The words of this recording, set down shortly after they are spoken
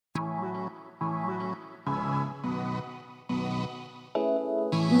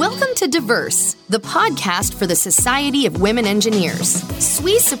Welcome to Diverse, the podcast for the Society of Women Engineers.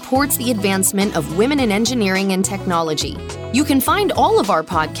 SWE supports the advancement of women in engineering and technology. You can find all of our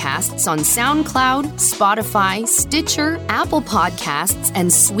podcasts on SoundCloud, Spotify, Stitcher, Apple Podcasts,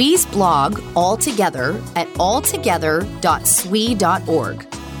 and SWE's blog all together at alltogether.swe.org.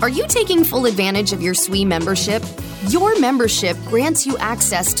 Are you taking full advantage of your SWE membership? Your membership grants you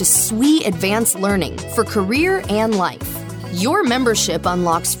access to SWE Advanced Learning for career and life. Your membership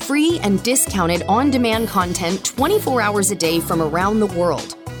unlocks free and discounted on-demand content 24 hours a day from around the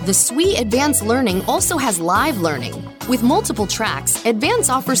world. The SWE Advanced Learning also has live learning. With multiple tracks, Advance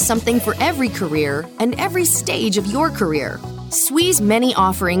offers something for every career and every stage of your career. SWE's many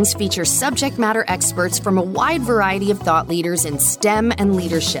offerings feature subject matter experts from a wide variety of thought leaders in STEM and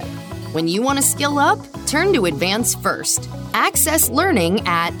leadership. When you want to skill up, turn to Advance first. Access learning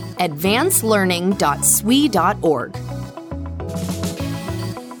at advancelearning.swe.org.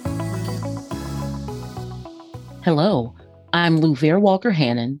 Hello, I'm Louvere-Walker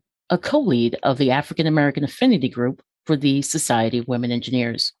Hannon, a co-lead of the African-American Affinity Group for the Society of Women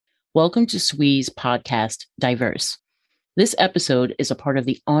Engineers. Welcome to SWE's podcast, Diverse. This episode is a part of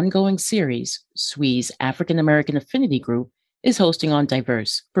the ongoing series SWE's African-American Affinity Group is hosting on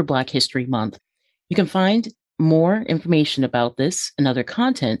Diverse for Black History Month. You can find more information about this and other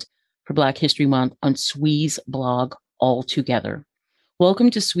content for Black History Month on SWE's blog All Together.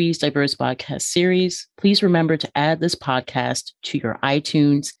 Welcome to SWE's Diverse podcast series. Please remember to add this podcast to your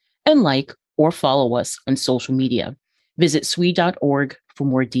iTunes and like or follow us on social media. Visit SWE.org for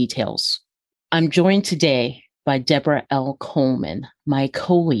more details. I'm joined today by Debra L. Coleman, my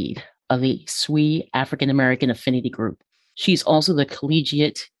co-lead of the SWE African-American Affinity Group. She's also the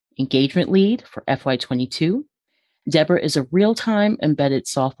collegiate engagement lead for FY22. Debra is a real-time embedded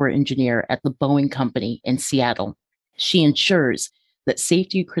software engineer at the Boeing Company in Seattle. She ensures that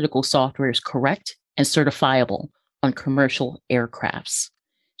safety-critical software is correct and certifiable on commercial aircrafts.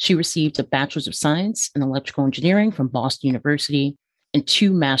 She received a Bachelor's of Science in Electrical Engineering from Boston University and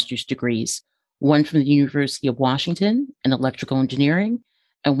 2 master's degrees, one from the University of Washington in Electrical Engineering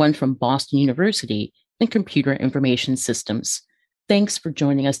and one from Boston University in Computer Information Systems. Thanks for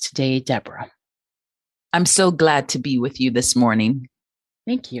joining us today, Debra. I'm so glad to be with you this morning.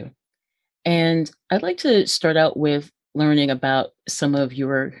 Thank you. And I'd like to start out with learning about some of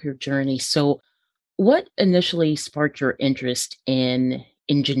your journey. So what initially sparked your interest in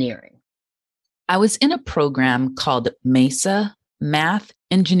engineering? I was in a program called MESA, Math,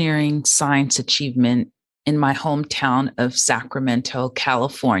 Engineering, Science Achievement, in my hometown of Sacramento,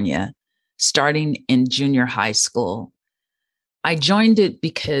 California, starting in junior high school. I joined it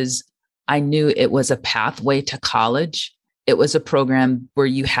because I knew it was a pathway to college. It was a program where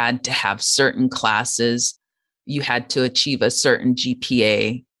you had to have certain classes. You had to achieve a certain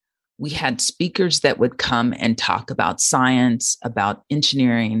GPA. We had speakers that would come and talk about science, about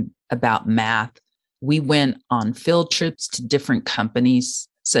engineering, about math. We went on field trips to different companies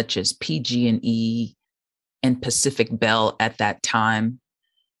such as PG&E and Pacific Bell at that time.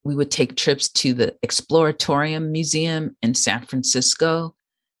 We would take trips to the Exploratorium Museum in San Francisco.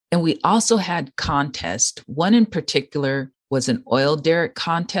 And we also had contests. One in particular was an oil derrick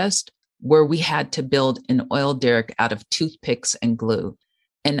contest where we had to build an oil derrick out of toothpicks and glue.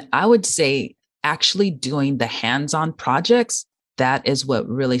 And I would say actually doing the hands-on projects, that is what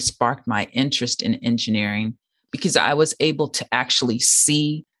really sparked my interest in engineering, because I was able to actually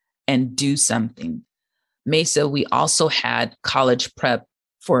see and do something. Mesa, we also had college prep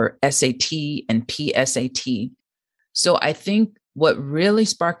for SAT and PSAT. So I think what really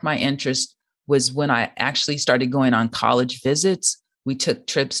sparked my interest was when I actually started going on college visits. We took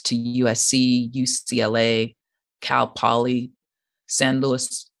trips to USC, UCLA, Cal Poly, San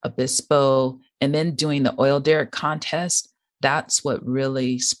Luis Obispo, and then doing the oil derrick contest. That's what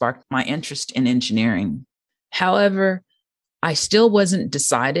really sparked my interest in engineering. However, I still wasn't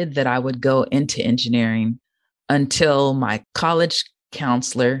decided that I would go into engineering until my college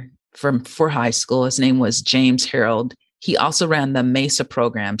counselor for high school, his name was James Harold. He also ran the MESA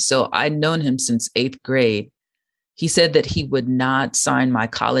program. So I'd known him since 8th grade. He said that he would not sign my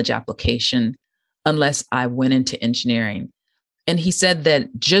college application unless I went into engineering. And he said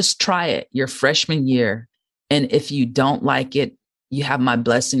that just try it your freshman year. And if you don't like it, you have my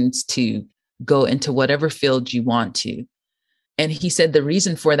blessings to go into whatever field you want to. And he said the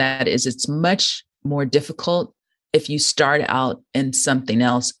reason for that is it's much more difficult if you start out in something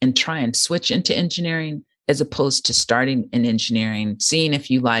else and try and switch into engineering as opposed to starting in engineering, seeing if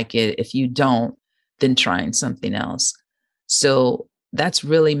you like it. If you don't, then trying something else. So that's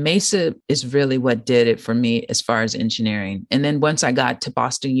really, Mesa is really what did it for me as far as engineering. And then once I got to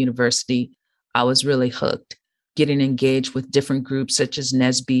Boston University, I was really hooked, getting engaged with different groups such as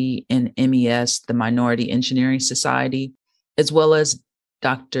NSBE and MES, the Minority Engineering Society, as well as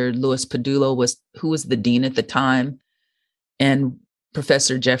Dr. Louis Padula, who was the dean at the time, and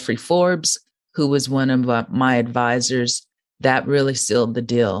Professor Jeffrey Forbes, who was one of my advisors. That really sealed the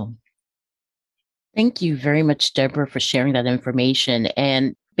deal. Thank you very much, Debra, for sharing that information.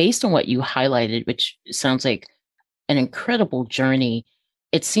 And based on what you highlighted, which sounds like an incredible journey,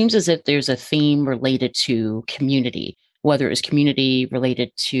 it seems as if there's a theme related to community, whether it's community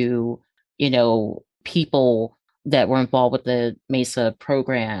related to, people that were involved with the MESA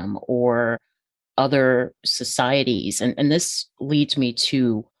program or other societies. And this leads me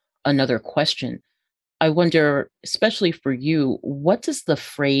to another question. I wonder, especially for you, what does the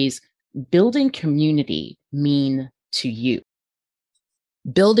phrase building community mean to you?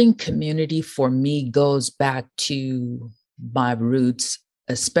 Building community for me goes back to my roots,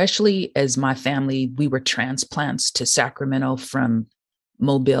 especially as my family, we were transplants to Sacramento from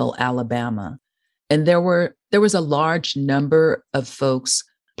Mobile, Alabama. And there was a large number of folks,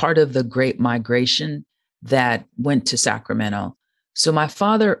 part of the Great Migration, that went to Sacramento. So my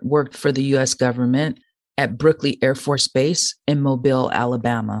father worked for the US government at Brookley Air Force Base in Mobile,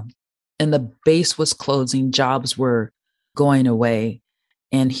 Alabama. And the base was closing, jobs were going away.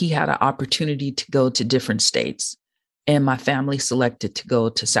 And he had an opportunity to go to different states. And my family selected to go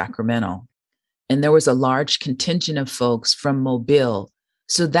to Sacramento. And there was a large contingent of folks from Mobile.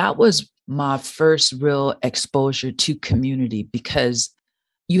 So that was my first real exposure to community, because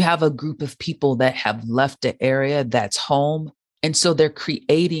you have a group of people that have left the area that's home. And so they're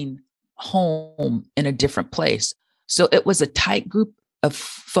creating home in a different place. So it was a tight group of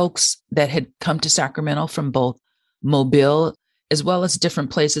folks that had come to Sacramento from both Mobile as well as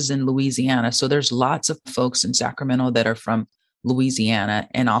different places in Louisiana. So there's lots of folks in Sacramento that are from Louisiana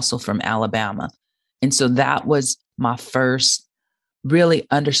and also from Alabama. And so that was my first really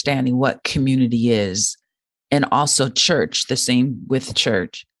understanding what community is. And also church, the same with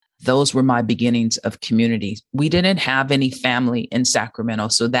church. Those were my beginnings of community. We didn't have any family in Sacramento.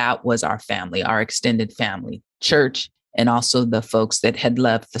 So that was our family, our extended family, church, and also the folks that had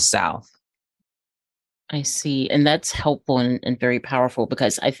left the South. I see. And that's helpful and very powerful,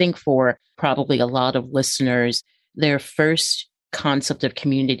 because I think for probably a lot of listeners, their first concept of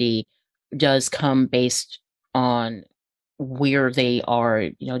community does come based on where they are,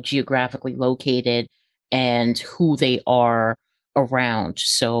 geographically located and who they are around.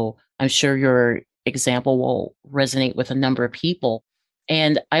 So I'm sure your example will resonate with a number of people.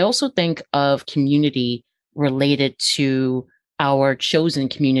 And I also think of community related to our chosen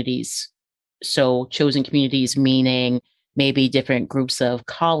communities. So chosen communities meaning maybe different groups of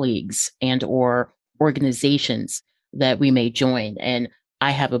colleagues and or organizations that we may join. And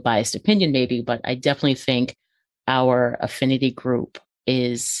I have a biased opinion maybe, but I definitely think our affinity group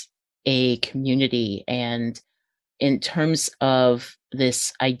is a community. And in terms of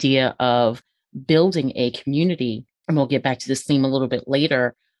this idea of building a community, and we'll get back to this theme a little bit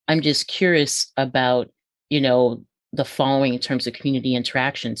later, I'm just curious about, the following in terms of community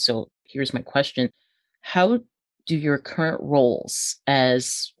interaction. So here's my question. How do your current roles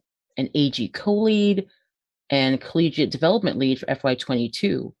as an AG co-lead and collegiate development lead for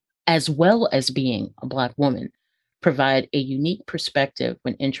FY22, as well as being a Black woman, provide a unique perspective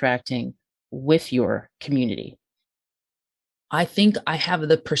when interacting with your community? I think I have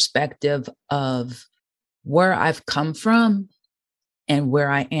the perspective of where I've come from and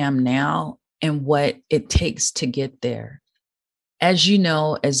where I am now and what it takes to get there. As you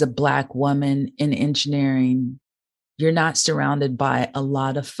know, as a Black woman in engineering, you're not surrounded by a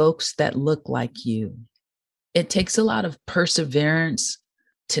lot of folks that look like you. It takes a lot of perseverance,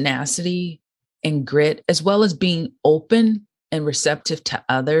 tenacity, and grit, as well as being open and receptive to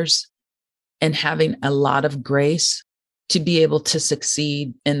others and having a lot of grace to be able to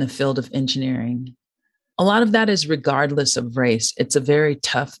succeed in the field of engineering. A lot of that is regardless of race. It's a very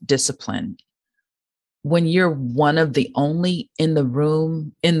tough discipline. When you're one of the only in the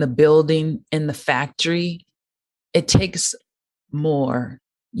room, in the building, in the factory, it takes more.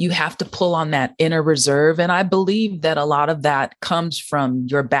 You have to pull on that inner reserve. And I believe that a lot of that comes from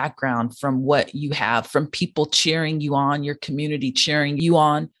your background, from what you have, from people cheering you on, your community cheering you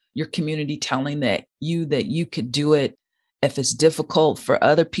on, your community telling that you could do it. If it's difficult for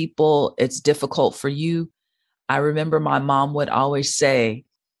other people, it's difficult for you. I remember my mom would always say,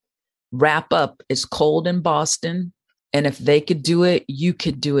 wrap up, it's cold in Boston. And if they could do it, you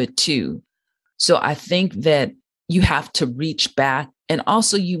could do it too. So I think that you have to reach back And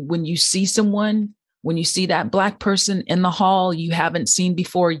also when you see someone, when you see that Black person in the hall you haven't seen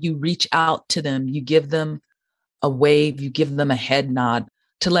before, you reach out to them, you give them a wave, you give them a head nod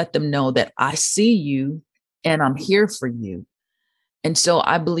to let them know that I see you and I'm here for you. And so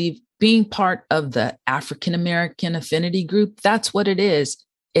I believe being part of the African-American Affinity Group, that's what it is.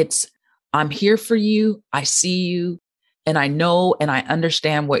 It's, I'm here for you, I see you, and I know and I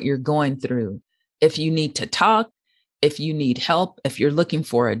understand what you're going through. If you need to talk, if you need help, if you're looking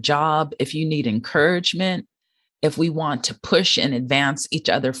for a job, if you need encouragement, if we want to push and advance each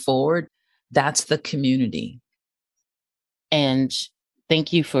other forward, that's the community. And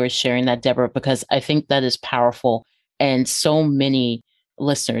thank you for sharing that, Deborah, because I think that is powerful. And so many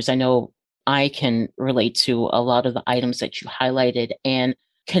listeners, I know I can relate to a lot of the items that you highlighted, and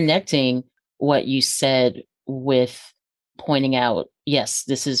connecting what you said with pointing out, yes,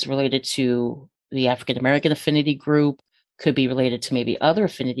 this is related to the African-American Affinity Group, could be related to maybe other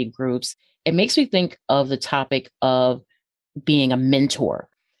affinity groups. It makes me think of the topic of being a mentor,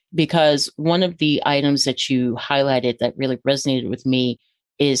 because one of the items that you highlighted that really resonated with me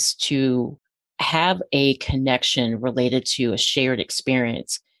is to have a connection related to a shared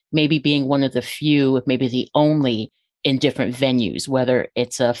experience, maybe being one of the few, if maybe the only, in different venues, whether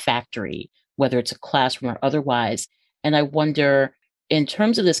it's a factory, whether it's a classroom or otherwise. And I wonder, in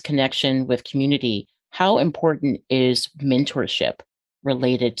terms of this connection with community, how important is mentorship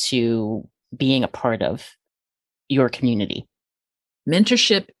related to being a part of your community?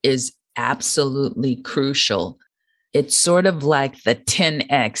 Mentorship is absolutely crucial. It's sort of like the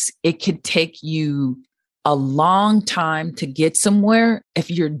 10X. It could take you a long time to get somewhere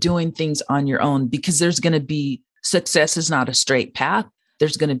if you're doing things on your own, because there's going to be, success is not a straight path.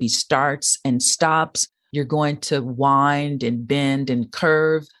 There's going to be starts and stops. You're going to wind and bend and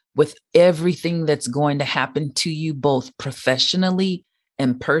curve with everything that's going to happen to you, both professionally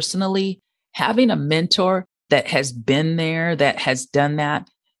and personally. Having a mentor that has been there, that has done that,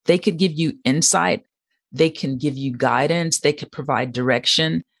 they could give you insight. They can give you guidance. They could provide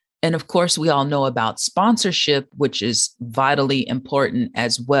direction. And of course, we all know about sponsorship, which is vitally important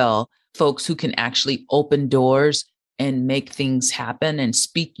as well. Folks who can actually open doors and make things happen and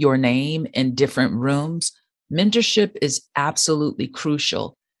speak your name in different rooms. Mentorship is absolutely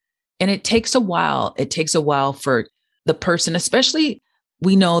crucial. And it takes a while. It takes a while for the person, especially,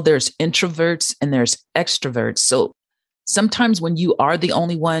 we know there's introverts and there's extroverts. So sometimes when you are the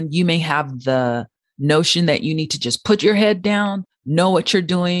only one, you may have the notion that you need to just put your head down, know what you're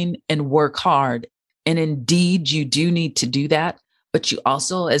doing, and work hard. And indeed, you do need to do that. But you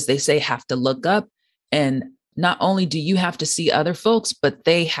also, as they say, have to look up. And not only do you have to see other folks, but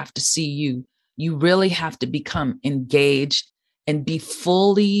they have to see you. You really have to become engaged and be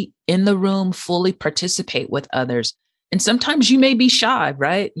fully in the room, fully participate with others. And sometimes you may be shy,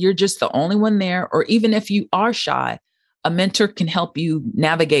 right? You're just the only one there. Or even if you are shy, a mentor can help you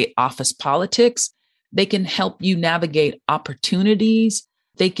navigate office politics. They can help you navigate opportunities.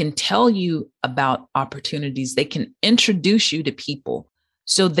 They can tell you about opportunities. They can introduce you to people.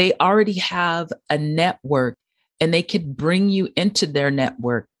 So they already have a network, and they could bring you into their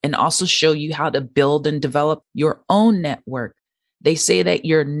network and also show you how to build and develop your own network. They say that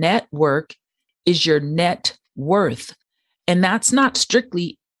your network is your net worth. And that's not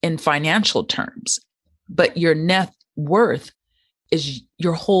strictly in financial terms, but your net worth is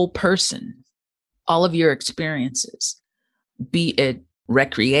your whole person, all of your experiences, be it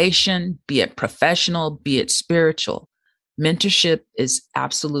recreation, be it professional, be it spiritual. Mentorship is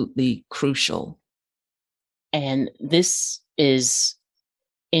absolutely crucial. And this is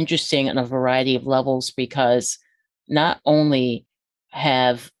interesting on a variety of levels, because not only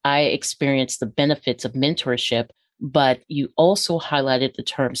have I experienced the benefits of mentorship, but you also highlighted the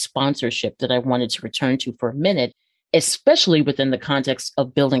term sponsorship that I wanted to return to for a minute, especially within the context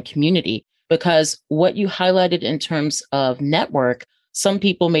of building community, because what you highlighted in terms of network, some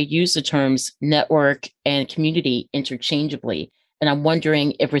people may use the terms network and community interchangeably. And I'm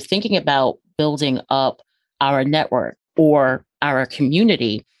wondering if we're thinking about building up our network or our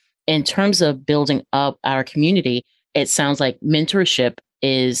community, in terms of building up our community, it sounds like mentorship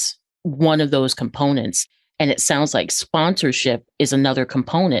is one of those components. And it sounds like sponsorship is another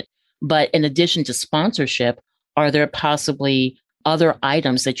component. But in addition to sponsorship, are there possibly other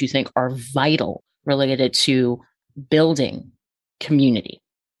items that you think are vital related to building community?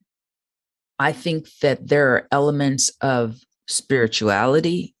 I think that there are elements of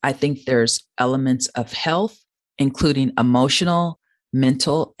spirituality. I think there's elements of health, including emotional,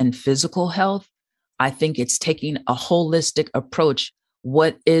 mental, and physical health. I think it's taking a holistic approach.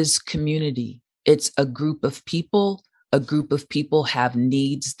 What is community? It's a group of people a group of people have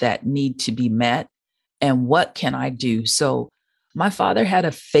needs that need to be met? And what can I do? So my father had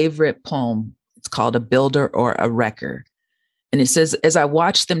a favorite poem. It's called A Builder or a Wrecker. And it says, as I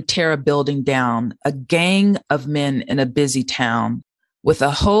watched them tear a building down, a gang of men in a busy town, with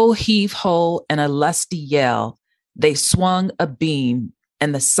a ho, heave ho, and a lusty yell, they swung a beam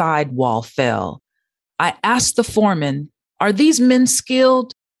and the side wall fell. I asked the foreman, are these men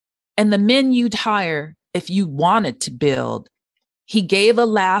skilled? And the men you'd hire if you wanted to build. He gave a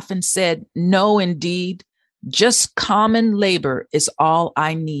laugh and said, no, indeed, just common labor is all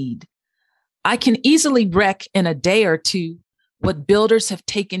I need. I can easily wreck in a day or two what builders have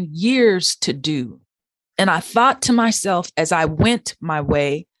taken years to do. And I thought to myself as I went my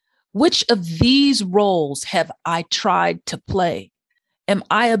way, which of these roles have I tried to play? Am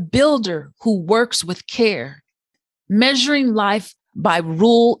I a builder who works with care, measuring life by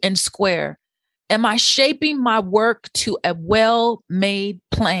rule and square? Am I shaping my work to a well-made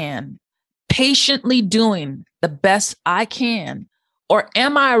plan, patiently doing the best I can? Or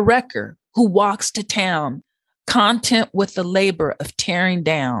am I a wrecker who walks to town, content with the labor of tearing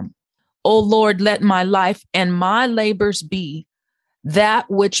down? O Lord, let my life and my labors be that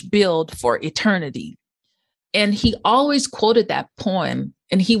which build for eternity. And he always quoted that poem,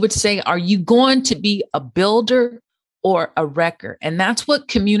 and he would say, are you going to be a builder or a wrecker? And that's what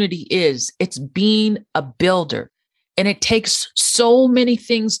community is. It's being a builder. And it takes so many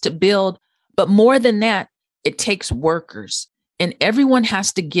things to build, but more than that, it takes workers. And everyone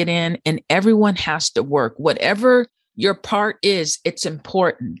has to get in and everyone has to work. Whatever your part is, it's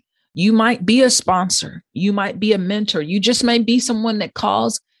important. You might be a sponsor. You might be a mentor. You just might be someone that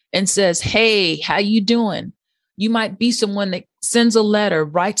calls and says, hey, how you doing? You might be someone that sends a letter,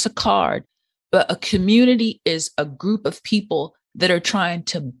 writes a card, but a community is a group of people that are trying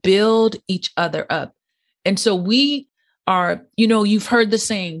to build each other up. And so we are, you've heard the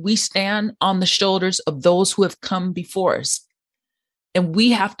saying, we stand on the shoulders of those who have come before us. And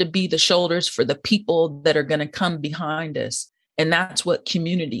we have to be the shoulders for the people that are going to come behind us. And that's what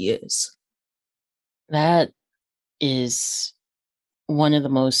community is. That is one of the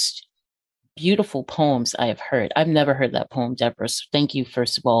most beautiful poems I have heard. I've never heard that poem, Debra. So thank you,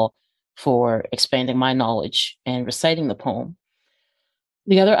 first of all, for expanding my knowledge and reciting the poem.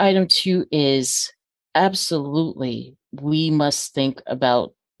 The other item, too, is absolutely we must think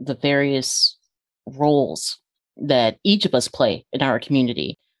about the various roles that each of us play in our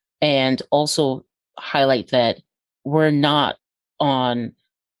community, and also highlight that we're not on,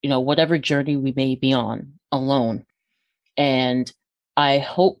 whatever journey we may be on alone. And I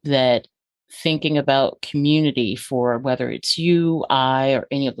hope that thinking about community for whether it's you, I, or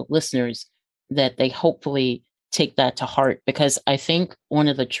any of the listeners, that they hopefully take that to heart, because I think one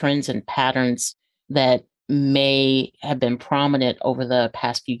of the trends and patterns that may have been prominent over the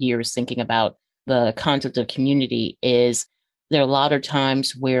past few years, thinking about the concept of community, is there are a lot of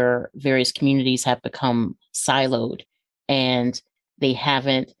times where various communities have become siloed and they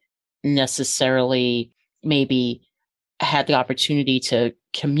haven't necessarily maybe had the opportunity to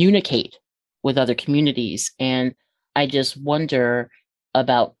communicate with other communities. And I just wonder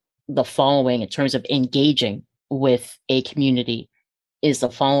about the following in terms of engaging with a community is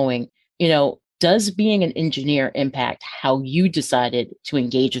the following. Does being an engineer impact how you decided to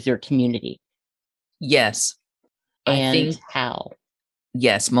engage with your community? Yes. And I think how?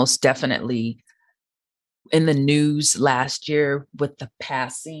 Yes, most definitely. In the news last year with the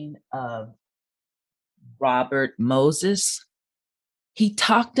passing of Robert Moses, he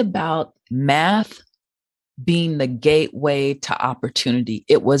talked about math being the gateway to opportunity.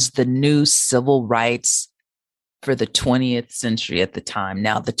 It was the new civil rights for the 20th century at the time,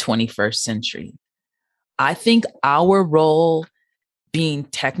 now the 21st century. I think our role being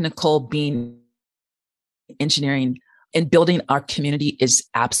technical, being engineering, and building our community is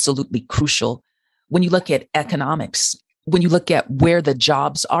absolutely crucial. When you look at economics, when you look at where the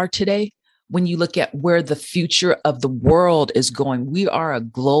jobs are today, when you look at where the future of the world is going, we are a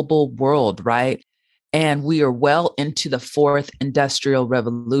global world, right? And we are well into the fourth industrial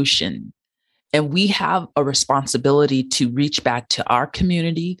revolution. And we have a responsibility to reach back to our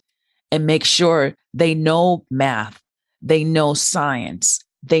community and make sure they know math, they know science,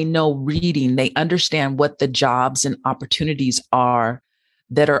 they know reading, they understand what the jobs and opportunities are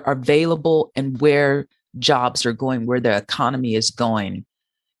that are available and where jobs are going, where the economy is going.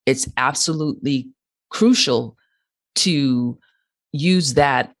 It's absolutely crucial to use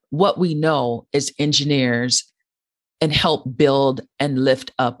that, what we know as engineers, and help build and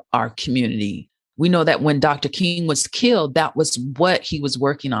lift up our community. We know that when Dr. King was killed, that was what he was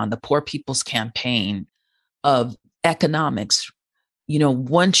working on, the Poor People's Campaign, of economics.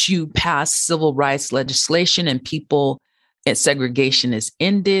 Once you pass civil rights legislation and segregation is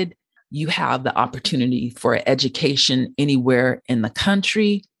ended, you have the opportunity for education anywhere in the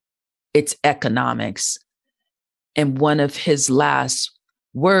country. It's economics. And one of his last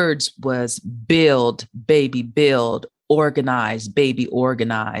words was build, baby, build, organize, baby,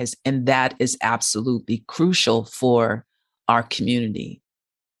 organize. And that is absolutely crucial for our community.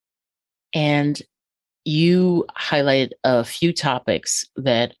 And you highlighted a few topics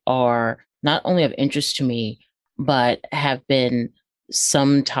that are not only of interest to me, but have been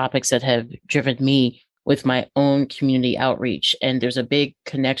some topics that have driven me with my own community outreach. And there's a big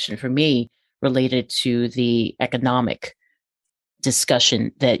connection for me related to the economic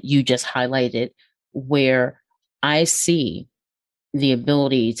discussion that you just highlighted, where I see the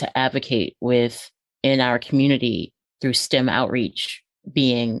ability to advocate in our community through STEM outreach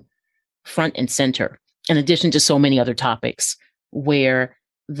being front and center, in addition to so many other topics, where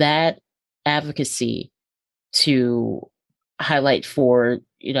that advocacy to highlight for,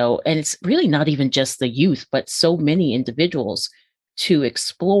 and it's really not even just the youth, but so many individuals to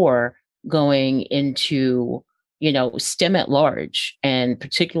explore going into, STEM at large, and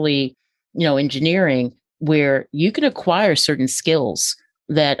particularly, engineering, where you can acquire certain skills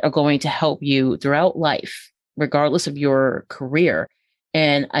that are going to help you throughout life, regardless of your career.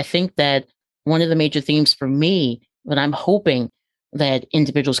 And I think that one of the major themes for me that I'm hoping that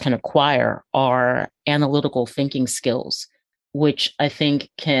individuals can acquire are analytical thinking skills, which I think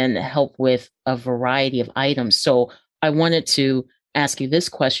can help with a variety of items. So I wanted to ask you this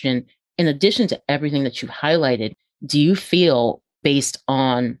question. In addition to everything that you've highlighted, do you feel, based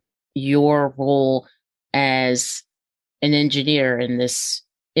on your role as an engineer and this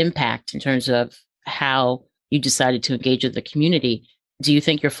impact in terms of how you decided to engage with the community, do you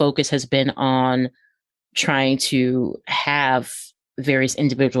think your focus has been on trying to have various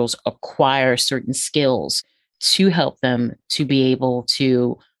individuals acquire certain skills to help them to be able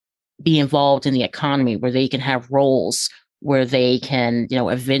to be involved in the economy, where they can have roles, where they can,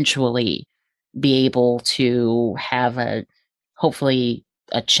 eventually be able to have hopefully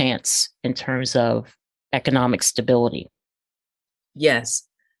a chance in terms of economic stability? Yes.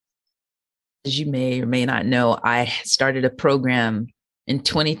 As you may or may not know, I started a program in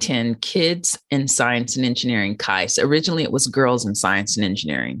 2010, Kids in Science and Engineering, KICE. Originally, it was Girls in Science and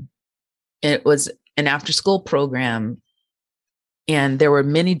Engineering. It was an after-school program, and there were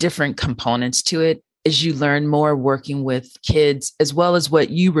many different components to it. As you learn more working with kids, as well as what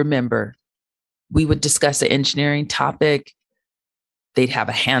you remember, we would discuss an engineering topic. They'd have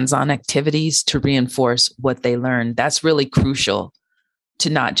a hands-on activities to reinforce what they learned. That's really crucial, to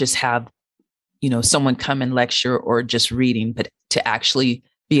not just have, someone come and lecture or just reading, but to actually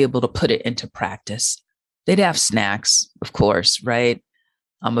be able to put it into practice. They'd have snacks, of course, right?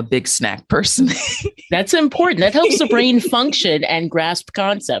 I'm a big snack person. That's important. That helps the brain function and grasp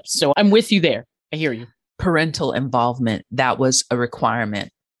concepts. So I'm with you there. I hear you. Parental involvement, that was a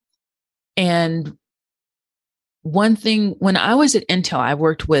requirement. And one thing, when I was at Intel, I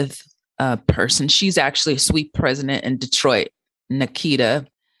worked with a person. She's actually a SWE president in Detroit, Nikita.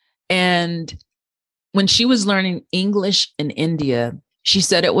 And when she was learning English in India, she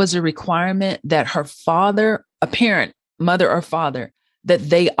said it was a requirement that her father, a parent, mother or father, that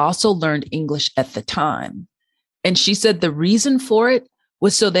they also learned English at the time. And she said the reason for it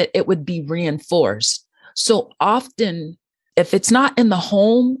was so that it would be reinforced. So often, if it's not in the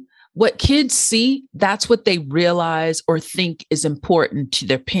home, what kids see, that's what they realize or think is important to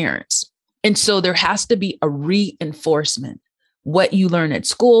their parents. And so there has to be a reinforcement. What you learn at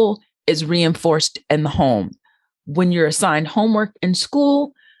school is reinforced in the home. When you're assigned homework in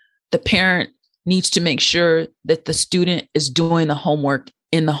school, the parent needs to make sure that the student is doing the homework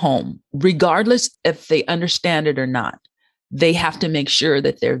in the home, regardless if they understand it or not. They have to make sure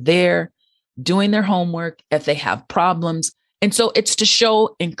that they're there doing their homework if they have problems. And so it's to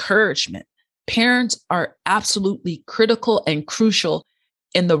show encouragement. Parents are absolutely critical and crucial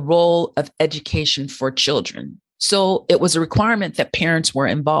in the role of education for children. So it was a requirement that parents were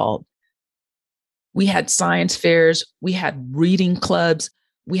involved. We had science fairs, we had reading clubs,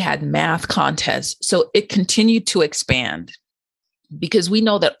 we had math contests. So it continued to expand because we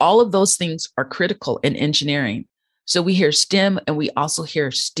know that all of those things are critical in engineering. So we hear STEM and we also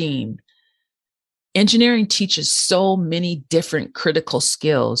hear STEAM. Engineering teaches so many different critical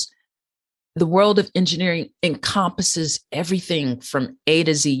skills. The world of engineering encompasses everything from A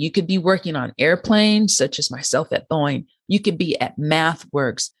to Z. You could be working on airplanes, such as myself at Boeing. You could be at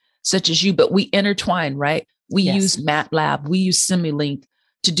MathWorks, such as you, but we intertwine, right? We use MATLAB, we use Simulink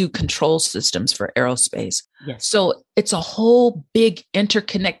to do control systems for aerospace. Yes. So it's a whole big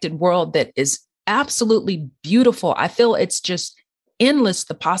interconnected world that is absolutely beautiful. I feel it's just endless,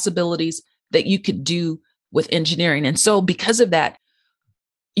 the possibilities that you could do with engineering. And so because of that,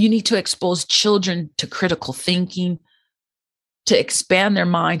 you need to expose children to critical thinking, to expand their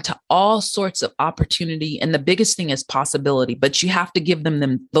mind to all sorts of opportunity. And the biggest thing is possibility, but you have to give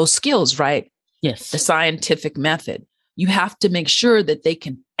them those skills, right? Yes. The scientific method. You have to make sure that they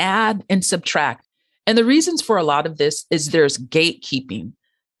can add and subtract. And the reasons for a lot of this is there's gatekeeping.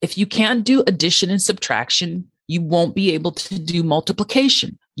 If you can't do addition and subtraction, you won't be able to do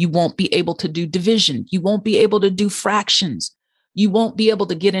multiplication. You won't be able to do division. You won't be able to do fractions. You won't be able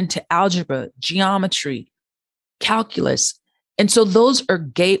to get into algebra, geometry, calculus. And so those are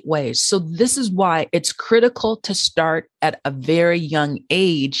gateways. So this is why it's critical to start at a very young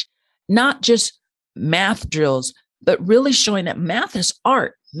age, not just math drills, but really showing that math is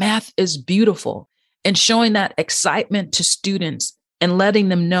art, math is beautiful, and showing that excitement to students and letting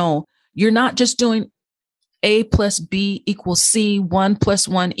them know you're not just doing A plus B equals C, 1 plus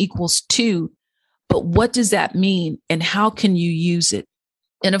 1 equals 2, but what does that mean and how can you use it?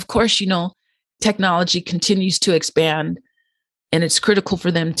 And of course, technology continues to expand, and it's critical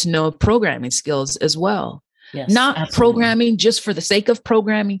for them to know programming skills as well. Yes, not absolutely. Programming just for the sake of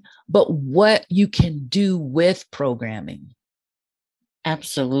programming, but what you can do with programming.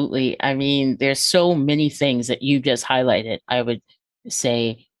 Absolutely. I mean, there's so many things that you just highlighted. I would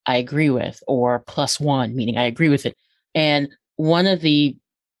say I agree with, or +1, meaning I agree with it. And one of the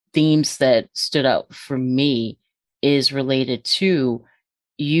themes that stood out for me is related to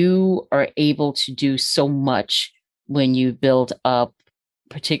you are able to do so much when you build up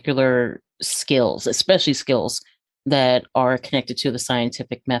particular skills, especially skills that are connected to the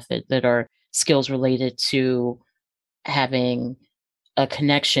scientific method, that are skills related to having a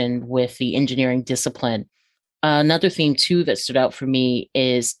connection with the engineering discipline. Another theme too that stood out for me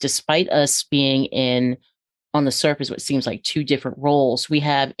is, despite us being in, on the surface, what seems like two different roles, we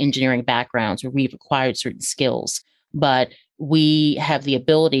have engineering backgrounds where we've acquired certain skills, but we have the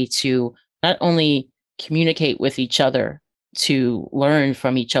ability to not only communicate with each other, to learn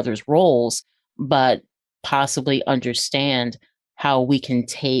from each other's roles, but possibly understand how we can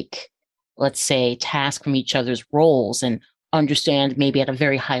take, let's say, tasks from each other's roles and understand maybe at a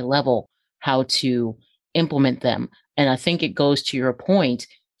very high level how to implement them. And I think it goes to your point,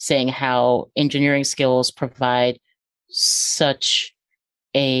 saying how engineering skills provide such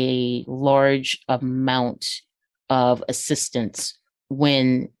a large amount of assistance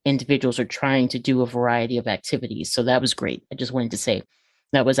when individuals are trying to do a variety of activities. So that was great. I just wanted to say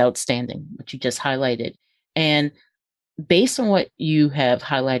that was outstanding, what you just highlighted. And based on what you have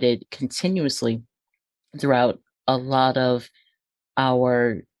highlighted continuously throughout a lot of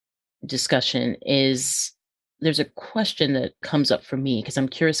our discussion, is there's a question that comes up for me because I'm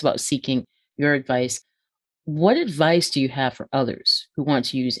curious about seeking your advice. What advice do you have for others who want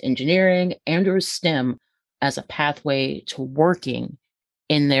to use engineering and or STEM as a pathway to working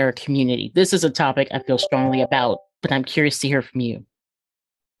in their community? This is a topic I feel strongly about, but I'm curious to hear from you.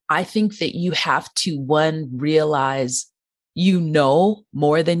 I think that you have to, one, realize you know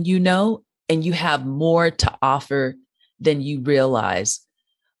more than you know, and you have more to offer than you realize.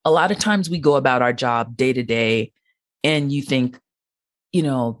 A lot of times we go about our job day to day and you think,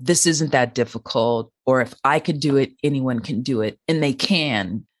 this isn't that difficult, or if I could do it, anyone can do it, and they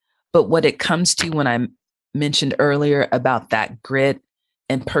can. But what it comes to, when I mentioned earlier about that grit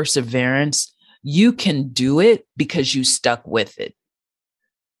and perseverance, you can do it because you stuck with it.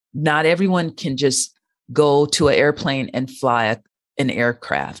 Not everyone can just go to an airplane and fly an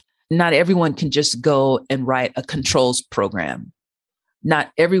aircraft. Not everyone can just go and write a controls program.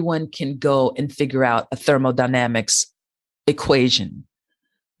 Not everyone can go and figure out a thermodynamics equation,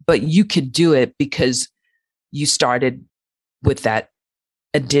 but you could do it because you started with that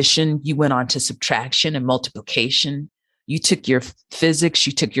addition. You went on to subtraction and multiplication. You took your physics,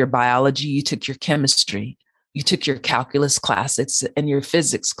 you took your biology, you took your chemistry, you took your calculus classes and your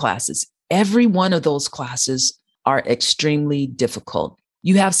physics classes. Every one of those classes are extremely difficult.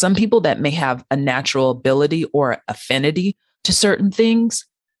 You have some people that may have a natural ability or affinity to certain things,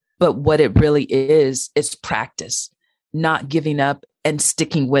 but what it really is practice, not giving up and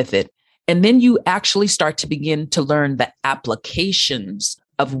sticking with it. And then you actually start to begin to learn the applications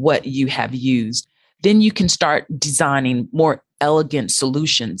of what you have used. Then you can start designing more elegant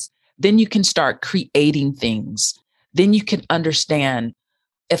solutions. Then you can start creating things. Then you can understand,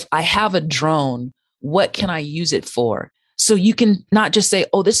 if I have a drone, what can I use it for? So you can not just say,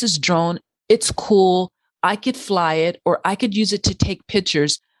 oh, this is drone, it's cool, I could fly it, or I could use it to take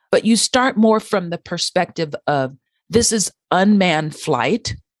pictures. But you start more from the perspective of, this is unmanned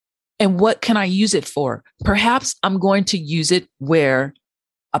flight. And what can I use it for? Perhaps I'm going to use it where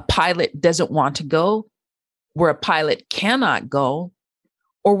a pilot doesn't want to go, where a pilot cannot go,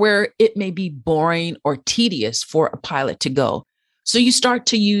 or where it may be boring or tedious for a pilot to go. So you start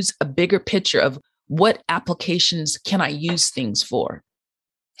to use a bigger picture of, what applications can I use things for?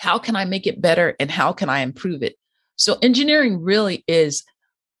 How can I make it better, and how can I improve it? So engineering really is,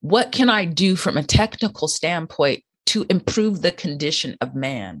 what can I do from a technical standpoint to improve the condition of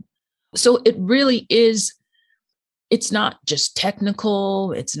man? So it really is, it's not just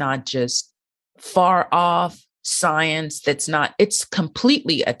technical, it's not just far off science it's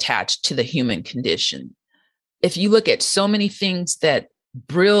completely attached to the human condition. If you look at so many things that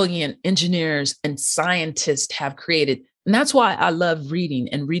brilliant engineers and scientists have created, and that's why I love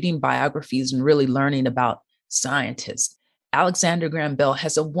reading biographies and really learning about scientists. Alexander Graham Bell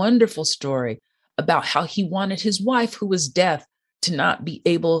has a wonderful story about how he wanted his wife, who was deaf, to be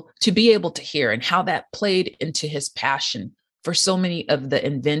able to hear, and how that played into his passion for so many of the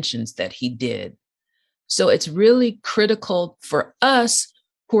inventions that he did. So it's really critical for us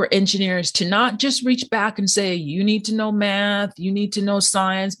who are engineers to not just reach back and say, you need to know math, you need to know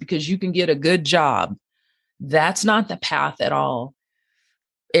science because you can get a good job. That's not the path at all.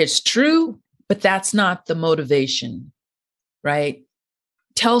 It's true, but that's not the motivation, right?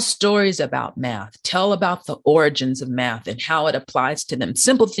 Tell stories about math. Tell about the origins of math and how it applies to them.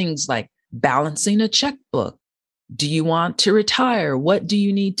 Simple things like balancing a checkbook. Do you want to retire? What do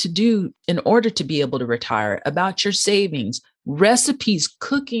you need to do in order to be able to retire? About your savings, recipes,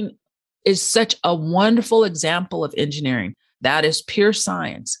 cooking is such a wonderful example of engineering. That is pure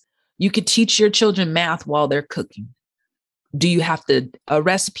science. You could teach your children math while they're cooking. Do you have a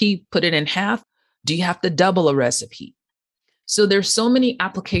recipe, put it in half? Do you have to double a recipe? So there's so many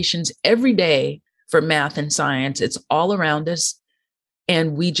applications every day for math and science. It's all around us.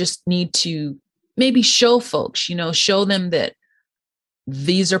 And we just need to maybe show folks, show them that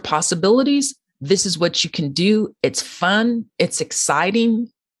these are possibilities. This is what you can do. It's fun. It's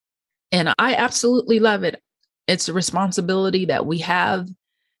exciting. And I absolutely love it. It's a responsibility that we have.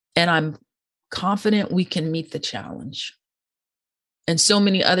 And I'm confident we can meet the challenge. And so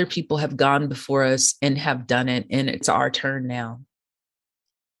many other people have gone before us and have done it. And it's our turn now.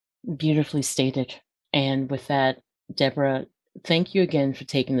 Beautifully stated. And with that, Debra, thank you again for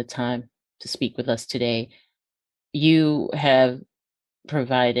taking the time to speak with us today. You have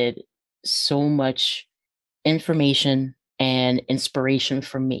provided so much information and inspiration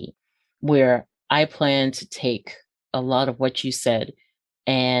for me, where I plan to take a lot of what you said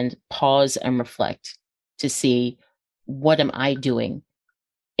and pause and reflect to see, what am I doing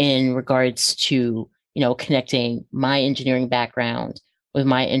in regards to, connecting my engineering background with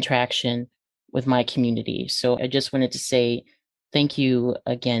my interaction with my community. So I just wanted to say thank you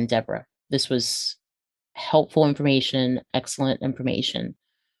again, Debra. This was helpful information, excellent information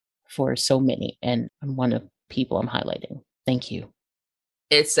for so many. And I'm one of people I'm highlighting. Thank you.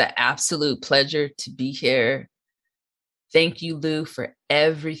 It's an absolute pleasure to be here. Thank you, Lou, for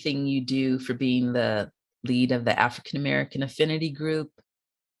everything you do, for being the lead of the African-American Affinity Group.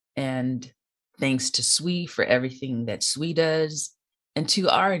 And thanks to SWE for everything that SWE does, and to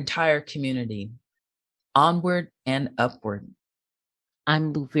our entire community. Onward and upward.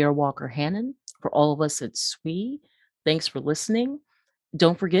 I'm Louvere-Walker Hannon. For all of us at SWE, thanks for listening.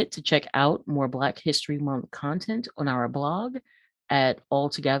 Don't forget to check out more Black History Month content on our blog at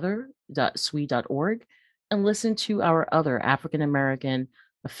alltogether.swe.org, and listen to our other African-American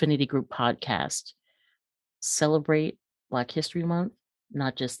Affinity Group podcast. Celebrate Black History Month,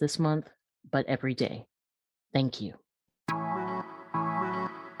 not just this month, but every day. Thank you.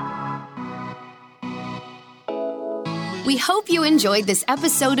 We hope you enjoyed this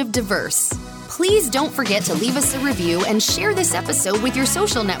episode of Diverse. Please don't forget to leave us a review and share this episode with your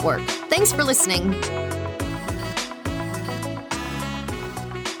social network. Thanks for listening.